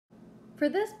For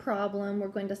this problem, we're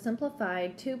going to simplify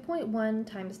 2.1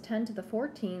 times 10 to the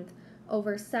 14th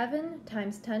over 7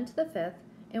 times 10 to the 5th,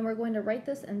 and we're going to write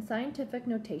this in scientific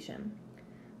notation.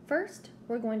 First,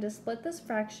 we're going to split this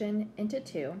fraction into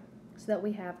 2 so that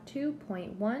we have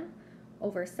 2.1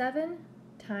 over 7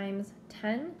 times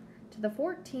 10 to the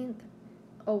 14th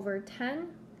over 10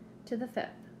 to the 5th.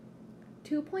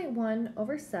 2.1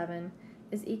 over 7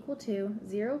 is equal to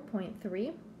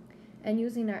 0.3, and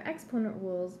using our exponent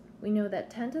rules, we know that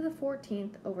 10 to the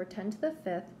 14th over 10 to the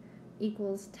 5th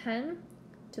equals 10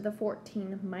 to the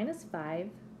 14 minus 5,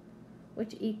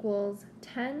 which equals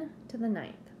 10 to the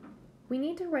 9th. We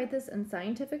need to write this in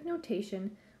scientific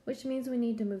notation, which means we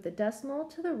need to move the decimal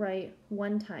to the right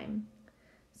one time.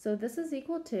 So this is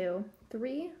equal to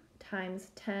 3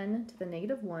 times 10 to the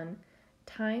negative 1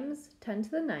 times 10 to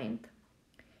the 9th.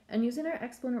 And using our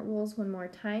exponent rules one more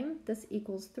time, this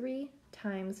equals 3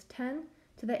 times 10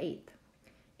 to the 8th.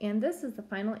 And this is the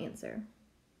final answer.